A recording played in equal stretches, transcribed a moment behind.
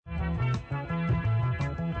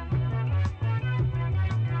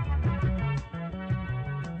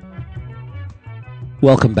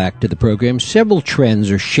Welcome back to the program. Several trends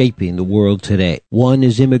are shaping the world today. One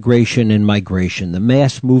is immigration and migration, the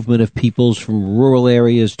mass movement of peoples from rural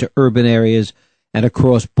areas to urban areas and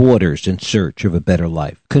across borders in search of a better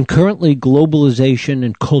life. Concurrently, globalization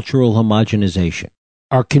and cultural homogenization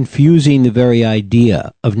are confusing the very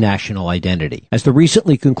idea of national identity. As the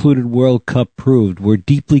recently concluded World Cup proved, we're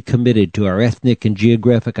deeply committed to our ethnic and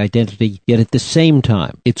geographic identity, yet at the same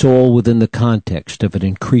time, it's all within the context of an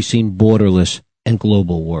increasing borderless and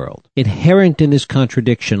global world. Inherent in this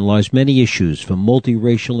contradiction lies many issues for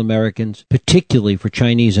multiracial Americans, particularly for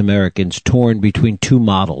Chinese Americans torn between two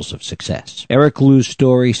models of success. Eric Liu's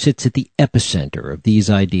story sits at the epicenter of these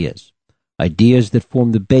ideas that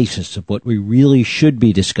form the basis of what we really should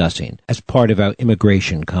be discussing as part of our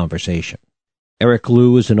immigration conversation. Eric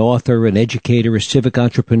Liu is an author, an educator, a civic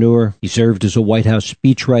entrepreneur. He served as a White House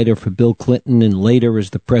speechwriter for Bill Clinton and later as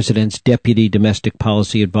the president's deputy domestic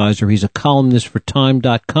policy advisor. He's a columnist for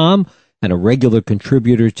Time.com and a regular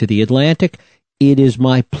contributor to The Atlantic. It is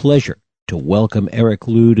my pleasure to welcome Eric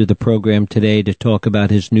Liu to the program today to talk about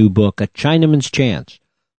his new book, A Chinaman's Chance,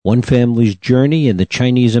 One Family's Journey in the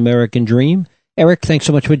Chinese American Dream. Eric, thanks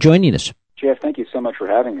so much for joining us. Jeff, thank you so much for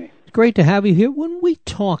having me. Great to have you here. When we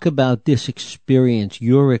talk about this experience,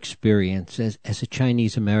 your experience as a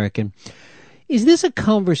Chinese American, is this a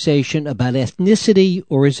conversation about ethnicity,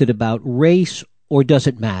 or is it about race, or does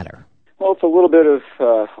it matter? Well, it's a little bit of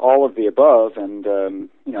all of the above, and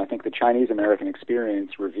I think the Chinese American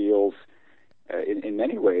experience reveals, in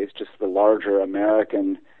many ways, just the larger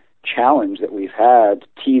American challenge that we've had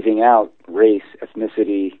teasing out race,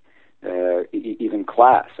 ethnicity, even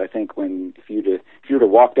class. I think if you were to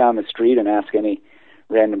walk down the street and ask any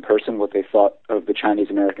random person what they thought of the Chinese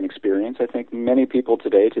American experience, I think many people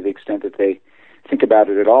today, to the extent that they think about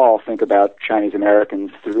it at all, think about Chinese Americans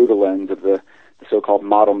through the lens of the so-called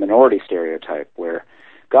model minority stereotype, where,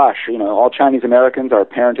 gosh, all Chinese Americans are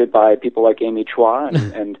parented by people like Amy Chua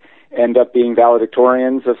and end up being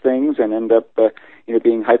valedictorians of things and end up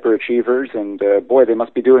being hyperachievers, and boy, they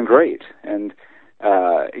must be doing great. And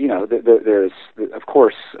there's, of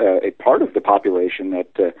course, a part of the population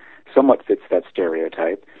that somewhat fits that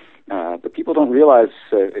stereotype, but people don't realize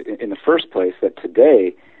in the first place that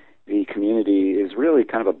today the community is really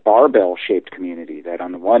kind of a barbell-shaped community, that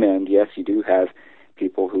on the one end, yes, you do have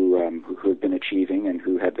people who have been achieving and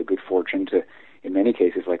who had the good fortune to, in many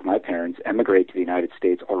cases, like my parents, emigrate to the United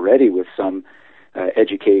States already with some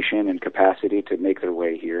education and capacity to make their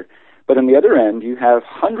way here. But on the other end, you have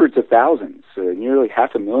hundreds of thousands, nearly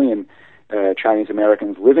 500,000 Chinese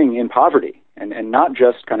Americans living in poverty, and not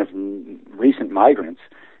just kind of recent migrants,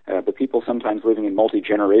 but people sometimes living in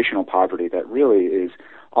multi-generational poverty that really is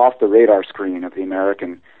off the radar screen of the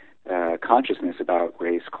American consciousness about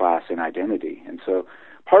race, class, and identity. And so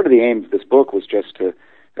part of the aim of this book was just to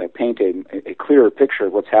paint a clearer picture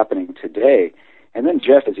of what's happening today. And then,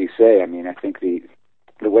 Jeff, as you say, I think the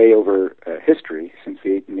way over history, since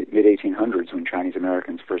the mid-1800s, when Chinese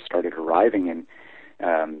Americans first started arriving in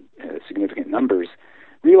significant numbers,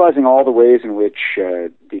 realizing all the ways in which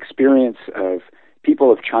the experience of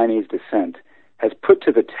people of Chinese descent has put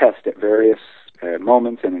to the test at various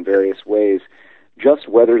moments and in various ways just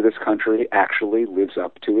whether this country actually lives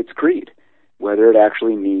up to its creed, whether it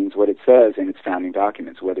actually means what it says in its founding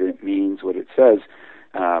documents, whether it means what it says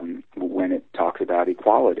when it talks about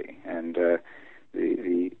equality. And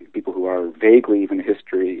the people who are vaguely even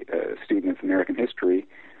history students of American history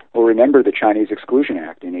will remember the Chinese Exclusion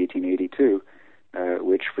Act in 1882,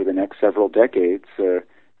 which for the next several decades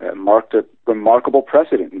marked a remarkable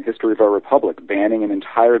precedent in the history of our republic, banning an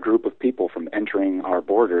entire group of people from entering our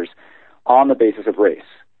borders on the basis of race.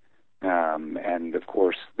 And of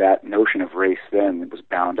course, that notion of race then was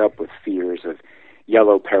bound up with fears of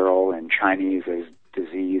yellow peril and Chinese as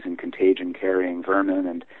disease and contagion carrying vermin,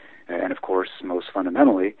 and of course, most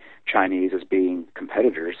fundamentally, Chinese as being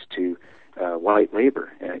competitors to white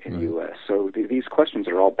labor in the U.S. So these questions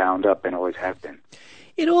are all bound up and always have been.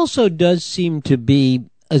 It also does seem to be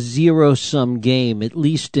a zero-sum game, at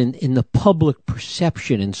least in the public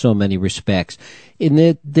perception in so many respects, in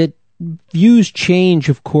that views change,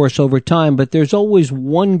 of course, over time, but there's always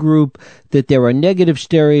one group that there are negative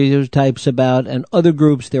stereotypes about and other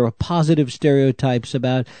groups there are positive stereotypes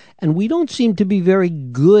about, and we don't seem to be very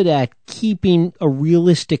good at keeping a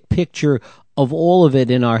realistic picture of all of it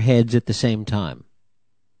in our heads at the same time.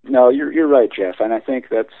 No, you're right, Jeff, and I think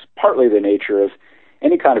that's partly the nature of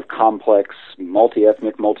any kind of complex,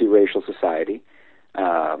 multi-ethnic, multiracial society.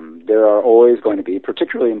 There are always going to be,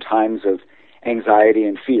 particularly in times of anxiety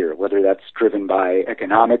and fear, whether that's driven by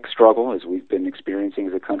economic struggle, as we've been experiencing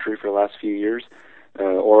as a country for the last few years,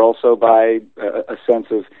 or also by a sense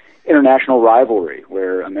of international rivalry,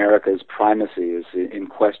 where America's primacy is in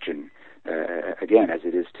question, again, as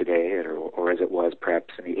it is today, or as it was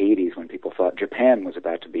perhaps in the 80s when people thought Japan was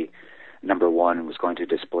about to be number one and was going to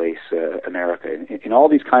displace America. In all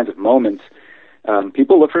these kinds of moments,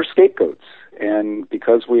 people look for scapegoats. And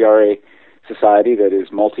because we are a society that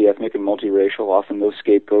is multi-ethnic and multiracial, often those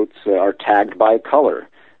scapegoats are tagged by color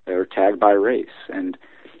or tagged by race. And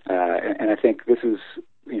I think this is,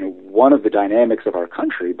 one of the dynamics of our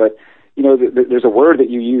country. But, there's a word that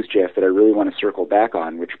you use, Jeff, that I really want to circle back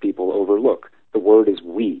on, which people overlook. The word is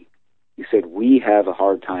we. You said we have a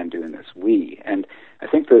hard time doing this, we. And I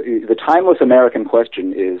think the timeless American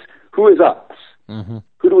question is, who is us? Mm-hmm.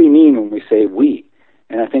 Who do we mean when we say we?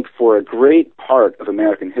 And I think for a great part of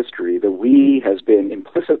American history, the we has been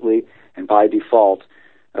implicitly and by default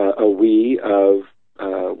a we of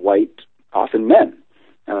white, often men.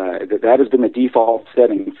 That has been the default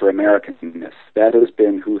setting for Americanness. That has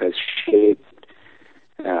been who has shaped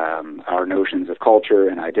our notions of culture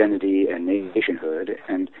and identity and nationhood.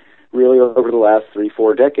 And really over the last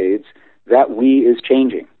 3-4 decades, that we is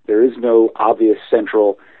changing. There is no obvious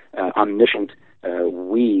central omniscient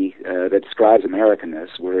we that describes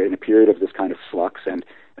Americanness. We're in a period of this kind of flux, and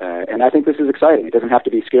I think this is exciting. It doesn't have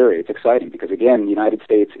to be scary. It's exciting because, again, the United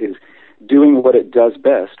States is doing what it does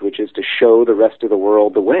best, which is to show the rest of the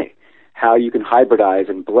world the way, how you can hybridize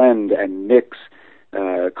and blend and mix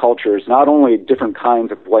cultures, not only different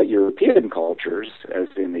kinds of white European cultures, as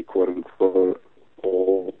in the quote-unquote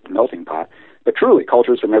old melting pot, but truly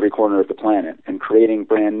cultures from every corner of the planet, and creating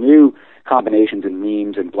brand new combinations and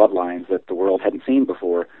memes and bloodlines that the world hadn't seen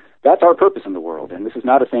before. That's our purpose in the world, and this is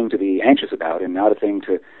not a thing to be anxious about and not a thing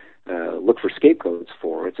to look for scapegoats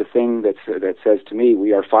for. It's a thing that says to me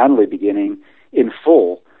we are finally beginning in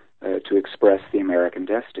full to express the American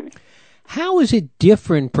destiny. How is it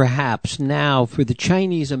different, perhaps, now for the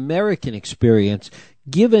Chinese-American experience,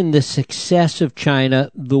 given the success of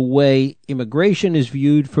China, the way immigration is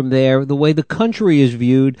viewed from there, the way the country is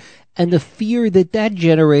viewed, and the fear that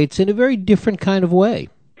generates in a very different kind of way?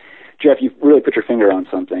 Jeff, you've really put your finger on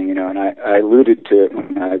something, and I alluded to it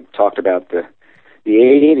when I talked about the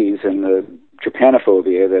 80s and the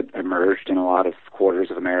Japanophobia that emerged in a lot of quarters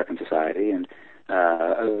of American society. And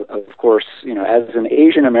of course, as an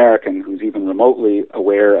Asian American who's even remotely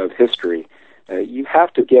aware of history, you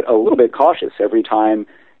have to get a little bit cautious every time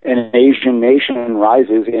an Asian nation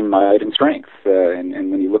rises in might and strength.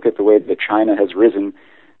 And when you look at the way that China has risen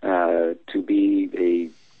to be a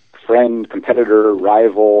friend, competitor,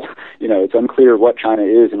 rival, it's unclear what China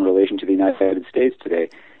is in relation to the United States today.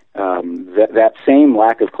 That same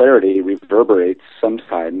lack of clarity reverberates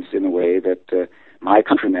sometimes in the way that my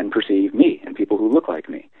countrymen perceive me and people who look like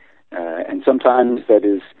me. And sometimes that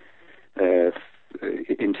is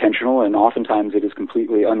intentional, and oftentimes it is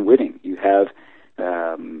completely unwitting. You have,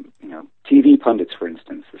 TV pundits, for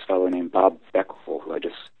instance, this fellow named Bob Beckle, who I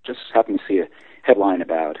just happened to see a headline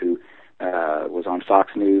about, who was on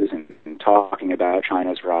Fox News and talking about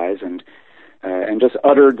China's rise, and just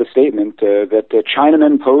uttered the statement that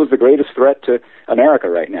Chinamen pose the greatest threat to America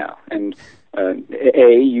right now. And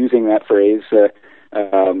using that phrase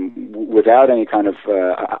without any kind of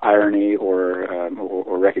irony or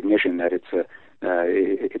recognition that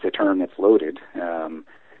it's a term that's loaded.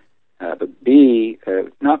 But B,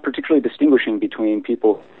 not particularly distinguishing between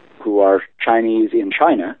people who are Chinese in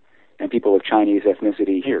China and people of Chinese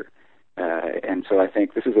ethnicity here. And so I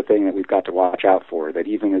think this is a thing that we've got to watch out for, that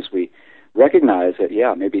even as we recognize that,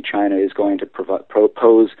 maybe China is going to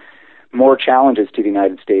pose more challenges to the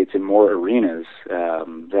United States in more arenas,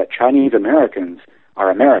 that Chinese Americans are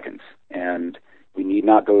Americans, and we need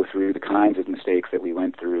not go through the kinds of mistakes that we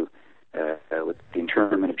went through with the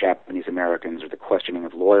internment of Japanese Americans or the questioning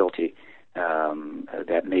of loyalty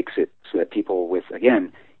that makes it so that people with,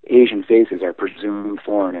 again, Asian faces are presumed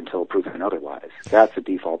foreign until proven otherwise. That's a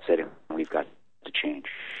default setting we've got to change.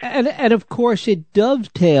 And of course, it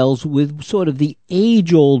dovetails with sort of the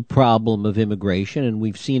age-old problem of immigration, and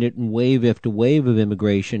we've seen it in wave after wave of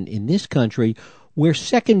immigration in this country, where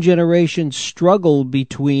second generations struggle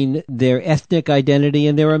between their ethnic identity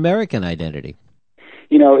and their American identity.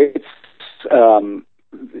 It's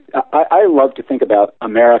I love to think about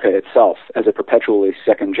America itself as a perpetually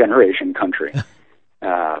second-generation country.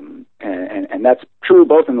 And that's true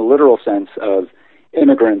both in the literal sense of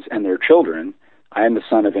immigrants and their children. I am the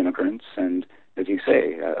son of immigrants, and as you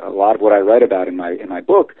say, a lot of what I write about in my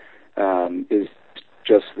book is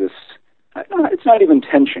just this. It's not even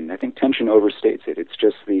tension. I think tension overstates it. It's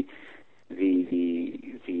just the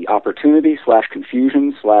opportunity /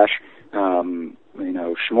 confusion /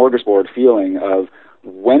 smorgasbord feeling of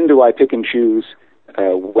when do I pick and choose,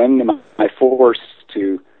 when am I forced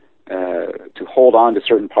to hold on to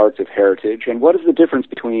certain parts of heritage, and what is the difference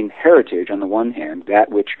between heritage on the one hand, that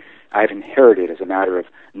which I've inherited as a matter of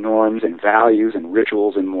norms and values and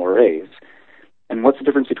rituals and mores, and what's the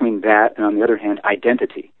difference between that and, on the other hand,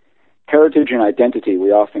 identity? Heritage and identity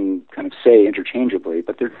we often kind of say interchangeably,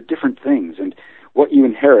 but they're different things, and what you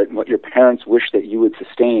inherit and what your parents wish that you would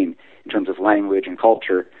sustain in terms of language and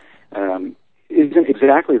culture isn't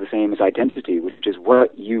exactly the same as identity, which is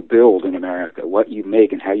what you build in America, what you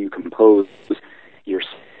make and how you compose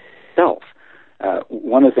yourself.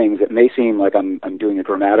 One of the things that may seem like I'm doing a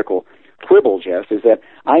grammatical quibble, Jeff, is that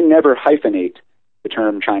I never hyphenate the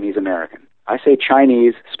term Chinese American. I say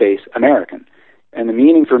Chinese space American. And the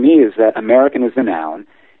meaning for me is that American is the noun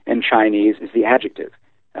and Chinese is the adjective.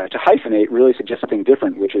 To hyphenate really suggests something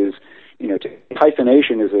different, which is,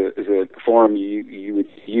 hyphenation is a form you would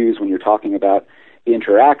use when you're talking about the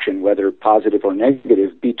interaction, whether positive or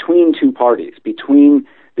negative, between two parties, between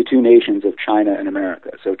the two nations of China and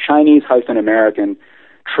America. So Chinese-American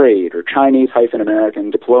trade, or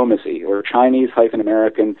Chinese-American diplomacy, or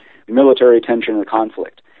Chinese-American military tension or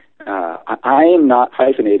conflict. I am not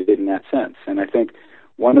hyphenated in that sense, and I think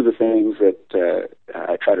one of the things that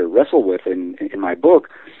I try to wrestle with in my book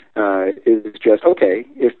is just, okay,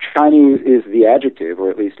 if Chinese is the adjective,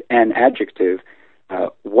 or at least an adjective,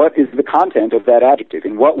 what is the content of that adjective?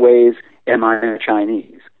 In what ways am I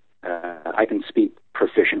Chinese? I can speak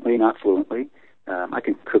proficiently, not fluently. I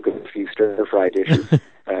can cook a few stir-fry dishes.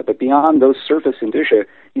 But beyond those surface indicia,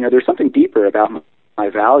 there's something deeper about my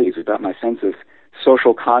values, about my sense of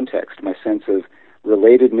social context, my sense of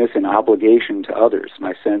relatedness and obligation to others,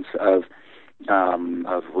 my sense of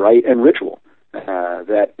rite and ritual.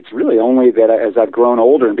 That it's really only that as I've grown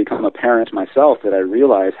older and become a parent myself that I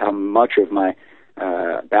realize how much of my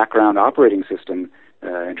background operating system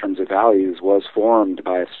in terms of values was formed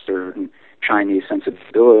by a certain Chinese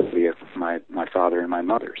sensibility of my father and my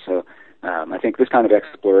mother. So I think this kind of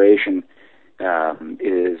exploration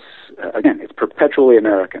is, again, it's perpetually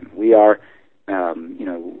American. We are,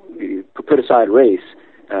 put aside race,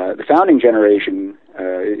 the founding generation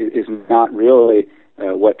is not really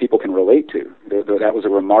what people can relate to. That was a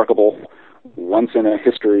remarkable,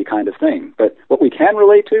 once-in-a-history kind of thing. But what we can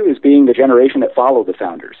relate to is being the generation that followed the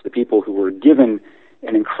founders, the people who were given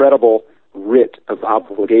an incredible writ of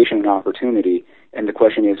obligation and opportunity, and the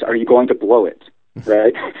question is, are you going to blow it?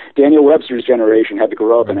 Right? Daniel Webster's generation had to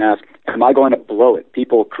grow up and ask, am I going to blow it?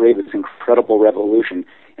 People created this incredible revolution.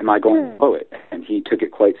 Am I going to blow it? And he took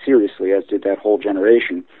it quite seriously, as did that whole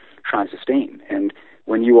generation trying to sustain. And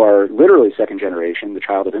when you are literally second generation, the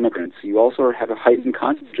child of immigrants, you also have a heightened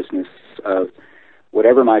consciousness of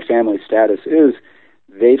whatever my family status is.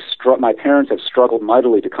 My parents have struggled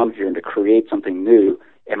mightily to come here and to create something new.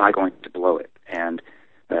 Am I going to blow it? And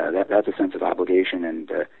that's a sense of obligation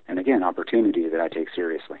and again, opportunity that I take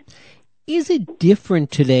seriously. Is it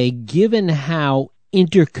different today, given how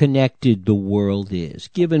interconnected the world is,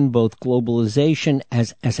 given both globalization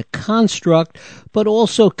as a construct, but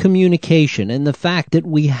also communication and the fact that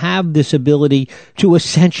we have this ability to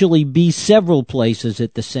essentially be several places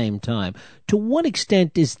at the same time? To what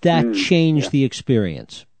extent does that change the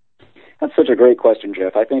experience? That's such a great question,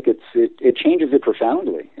 Jeff. I think it changes it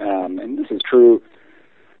profoundly. And this is true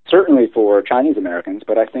certainly for Chinese Americans,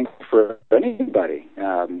 but I think for anybody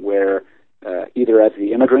where either as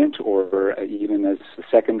the immigrant or even as the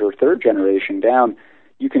second or third generation down,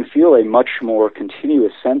 you can feel a much more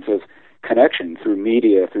continuous sense of connection through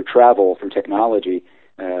media, through travel, through technology,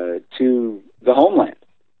 to the homeland,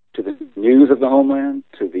 to the news of the homeland,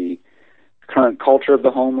 to the current culture of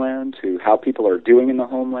the homeland, to how people are doing in the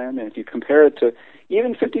homeland. And if you compare it to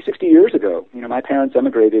even 50, 60 years ago, my parents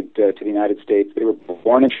emigrated to the United States. They were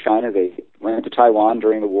born in China. They went to Taiwan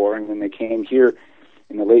during the war, and then they came here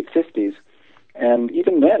in the late 50s. And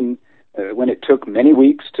even then, when it took many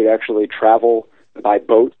weeks to actually travel by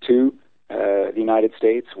boat to the United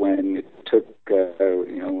States, when it took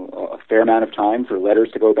a fair amount of time for letters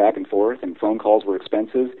to go back and forth and phone calls were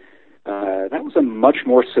expensive, that was a much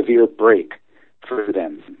more severe break for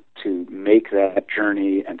them to make that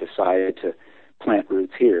journey and decide to plant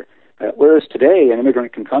roots here. Whereas today, an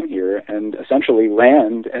immigrant can come here and essentially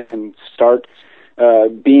land and start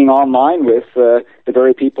being online with the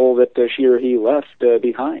very people that she or he left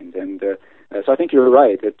behind. And so I think you're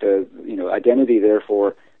right that identity,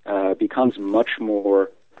 therefore, becomes much more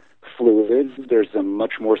fluid. There's a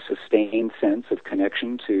much more sustained sense of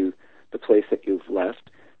connection to the place that you've left.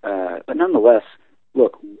 But nonetheless,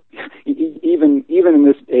 look, even in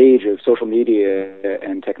this age of social media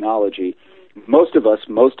and technology, most of us,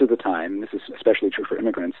 most of the time, this is especially true for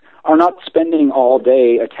immigrants, are not spending all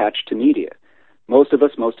day attached to media. Most of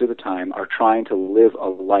us, most of the time, are trying to live a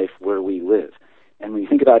life where we live. And when you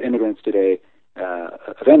think about immigrants today,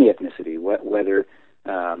 of any ethnicity, whether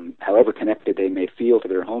however connected they may feel to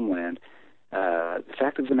their homeland, the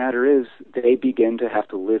fact of the matter is they begin to have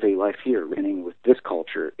to live a life here, running with this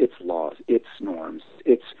culture, its laws, its norms,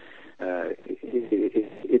 its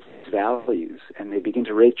values, and they begin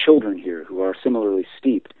to raise children here who are similarly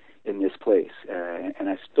steeped in this place. And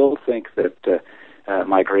I still think that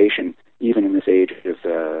migration, even in this age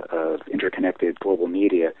of interconnected global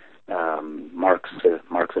media, marks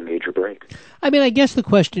a major break. I mean, I guess the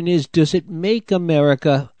question is, does it make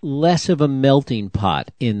America less of a melting pot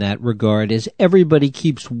in that regard, as everybody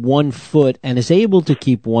keeps one foot and is able to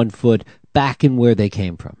keep one foot back in where they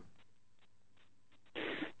came from?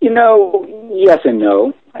 You know, yes and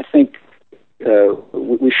no. I think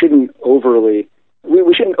we shouldn't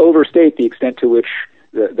we shouldn't overstate the extent to which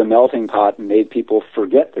the melting pot made people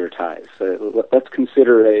forget their ties. Let's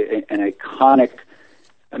consider an iconic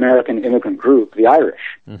American immigrant group, the Irish,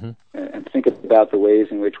 and think about the ways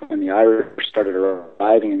in which when the Irish started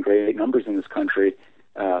arriving in great numbers in this country,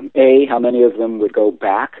 A, how many of them would go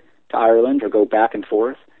back to Ireland or go back and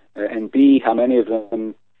forth, and B, how many of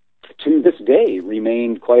them to this day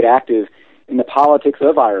remained quite active in the politics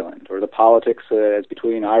of Ireland, or the politics as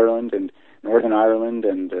between Ireland and Northern Ireland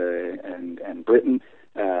and Britain,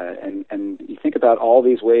 and you think about all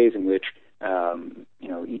these ways in which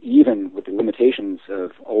even with the limitations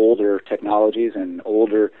of older technologies and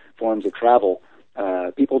older forms of travel,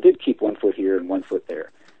 people did keep one foot here and one foot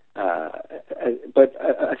there. But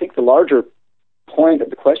I think the larger point of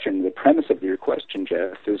the question, the premise of your question,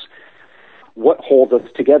 Jeff, is what holds us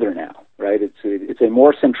together now, right? It's a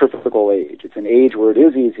more centrifugal age. It's an age where it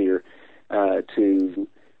is easier to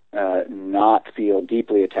not feel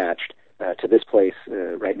deeply attached to this place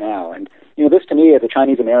right now. And, this to me, as a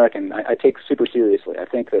Chinese American, I take super seriously. I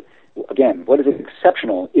think that, again, what is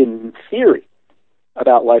exceptional in theory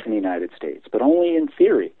about life in the United States, but only in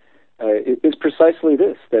theory, is precisely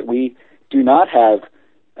this, that we do not have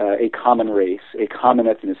a common race, a common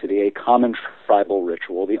ethnicity, a common tribal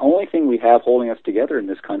ritual. The only thing we have holding us together in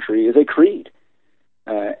this country is a creed.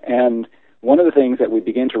 And one of the things that we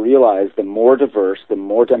begin to realize, the more diverse, the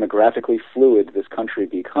more demographically fluid this country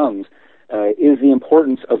becomes, is the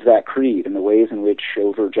importance of that creed and the ways in which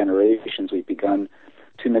over generations we've begun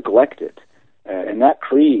to neglect it. And that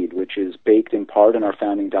creed, which is baked in part in our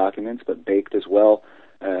founding documents, but baked as well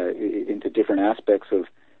into different aspects of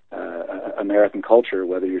American culture,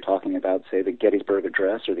 whether you're talking about, say, the Gettysburg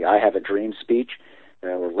Address or the I Have a Dream speech,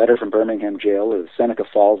 or Letter from Birmingham Jail, or the Seneca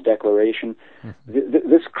Falls Declaration.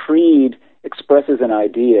 This creed expresses an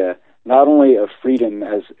idea not only of freedom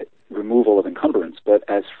as removal of encumbrance, but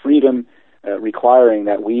as freedom requiring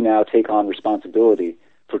that we now take on responsibility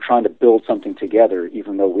for trying to build something together,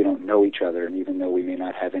 even though we don't know each other and even though we may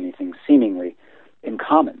not have anything seemingly in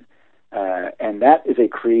common. And that is a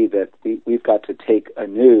creed that we've got to take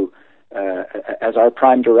anew as our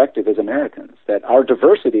prime directive as Americans, that our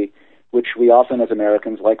diversity, which we often as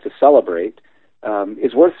Americans like to celebrate,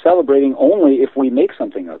 is worth celebrating only if we make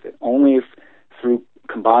something of it, only if through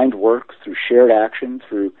combined work, through shared action,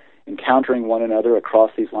 through encountering one another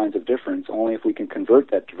across these lines of difference, only if we can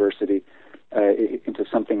convert that diversity into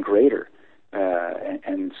something greater.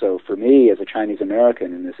 And so for me, as a Chinese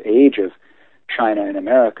American in this age of China and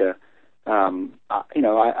America,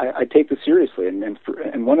 I take this seriously.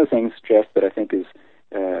 And one of the things, Jeff, that I think is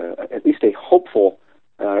at least a hopeful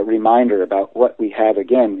reminder about what we have,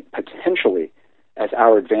 again, potentially as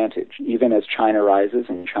our advantage, even as China rises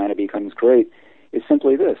and China becomes great, is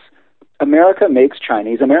simply this. America makes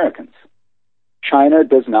Chinese Americans. China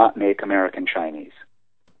does not make American Chinese.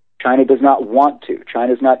 China does not want to.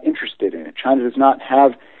 China is not interested in it. China does not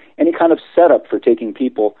have any kind of setup for taking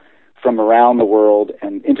people from around the world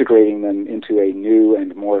and integrating them into a new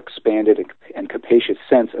and more expanded and capacious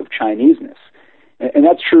sense of Chineseness. And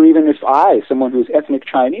that's true even if I, someone who's ethnic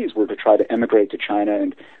Chinese, were to try to emigrate to China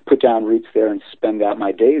and put down roots there and spend out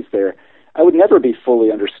my days there, I would never be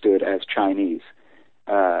fully understood as Chinese.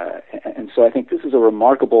 And so I think this is a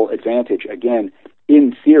remarkable advantage, again,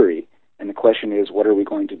 in theory, and the question is, what are we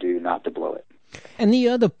going to do not to blow it? And the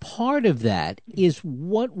other part of that is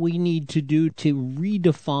what we need to do to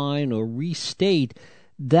redefine or restate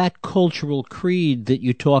that cultural creed that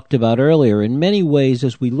you talked about earlier. In many ways,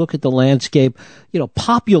 as we look at the landscape,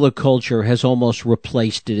 popular culture has almost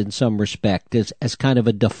replaced it in some respect as kind of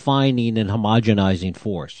a defining and homogenizing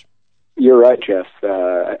force. You're right, Jeff.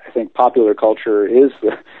 I think popular culture is,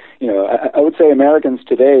 I would say say Americans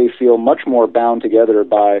today feel much more bound together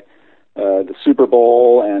by the Super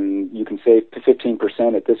Bowl, and you can save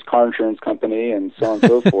 15% at this car insurance company, and so on and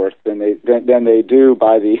so forth, than they do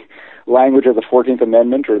by the language of the 14th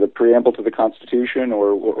Amendment or the preamble to the Constitution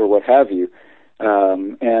or what have you.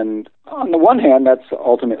 And on the one hand, that's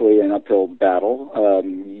ultimately an uphill battle.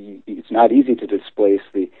 It's not easy to displace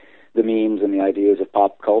the memes and the ideas of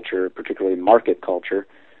pop culture, particularly market culture,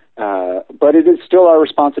 but it is still our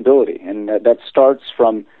responsibility, and that starts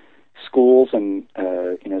from schools and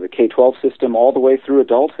the K-12 system all the way through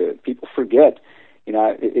adulthood. People forget.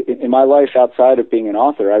 In my life outside of being an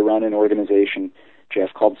author, I run an organization,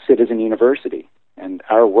 Jeff, called Citizen University, and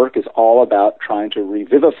our work is all about trying to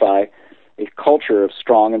revivify a culture of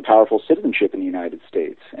strong and powerful citizenship in the United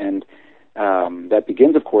States. And that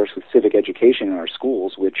begins, of course, with civic education in our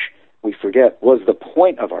schools, which we forget was the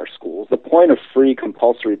point of our schools. The point of free,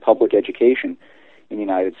 compulsory public education in the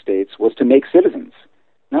United States was to make citizens,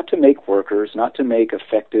 not to make workers, not to make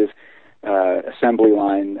effective assembly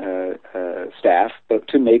line staff, but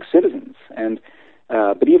to make citizens. And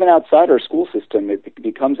but even outside our school system, it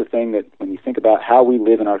becomes a thing that when you think about how we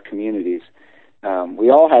live in our communities, we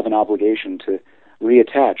all have an obligation to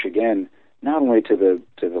reattach again, not only to the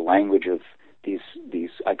language of these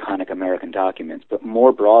iconic American documents, but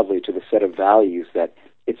more broadly to the set of values that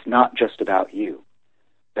it's not just about you.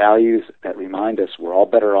 Values that remind us we're all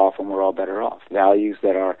better off when we're all better off. Values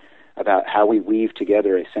that are about how we weave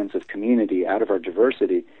together a sense of community out of our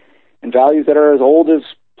diversity, and values that are as old as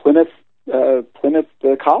Plymouth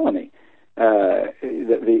colony. And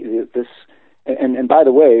by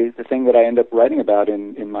the way, the thing that I end up writing about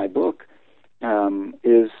in my book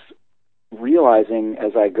is realizing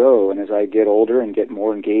as I go and as I get older and get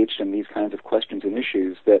more engaged in these kinds of questions and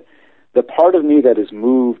issues, that the part of me that is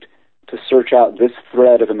moved to search out this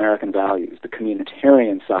thread of American values, the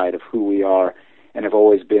communitarian side of who we are and have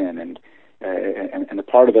always been, and the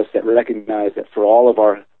part of us that recognize that for all of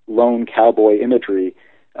our lone cowboy imagery,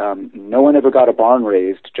 no one ever got a barn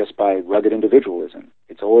raised just by rugged individualism.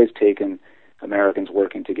 It's always taken Americans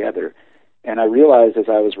working together. And I realized as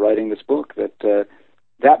I was writing this book that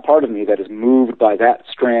that part of me that is moved by that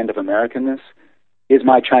strand of Americanness is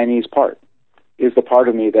my Chinese part, is the part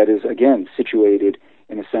of me that is, again, situated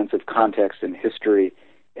in a sense of context and history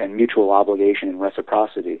and mutual obligation and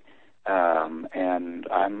reciprocity. And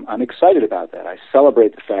I'm excited about that. I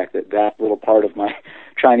celebrate the fact that that little part of my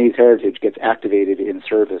Chinese heritage gets activated in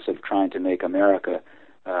service of trying to make America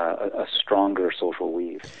a stronger social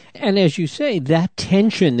weave. And as you say, that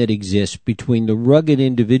tension that exists between the rugged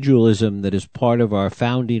individualism that is part of our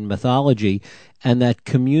founding mythology and that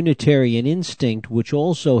communitarian instinct, which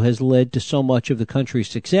also has led to so much of the country's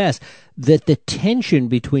success, that the tension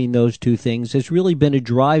between those two things has really been a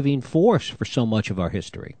driving force for so much of our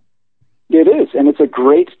history. It is, and it's a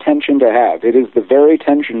great tension to have. It is the very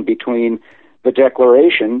tension between the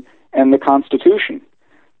Declaration and the Constitution.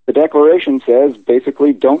 The Declaration says,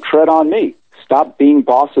 basically, don't tread on me. Stop being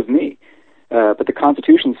boss of me. But the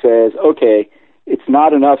Constitution says, okay, it's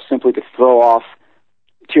not enough simply to throw off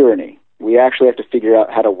tyranny. We actually have to figure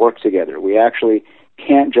out how to work together. We actually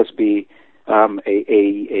can't just be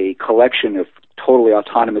a collection of totally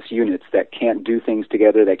autonomous units that can't do things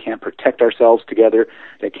together, that can't protect ourselves together,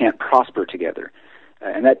 that can't prosper together.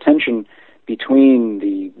 And that tension between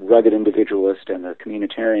the rugged individualist and the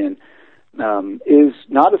communitarian is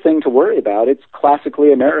not a thing to worry about. It's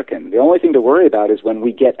classically American. The only thing to worry about is when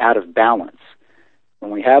we get out of balance.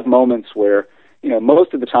 When we have moments where,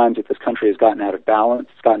 most of the times that this country has gotten out of balance,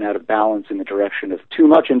 it's gotten out of balance in the direction of too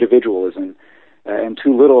much individualism and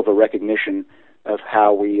too little of a recognition of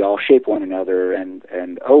how we all shape one another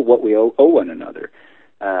and owe what we owe one another.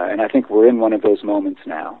 And I think we're in one of those moments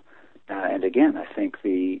now. And again, I think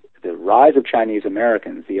the rise of Chinese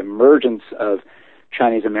Americans, the emergence of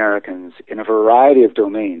Chinese Americans in a variety of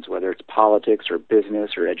domains, whether it's politics or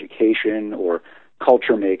business or education or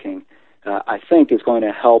culture making, I think is going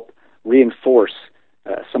to help reinforce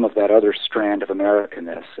some of that other strand of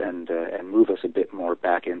Americanness and move us a bit more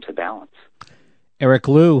back into balance. Eric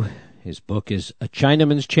Liu, his book is A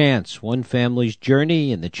Chinaman's Chance, One Family's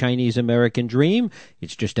Journey in the Chinese American Dream.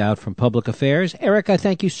 It's just out from Public Affairs. Eric, I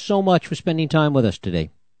thank you so much for spending time with us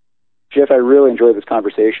today. Jeff, I really enjoyed this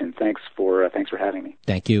conversation. Thanks for having me.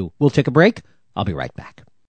 Thank you. We'll take a break. I'll be right back.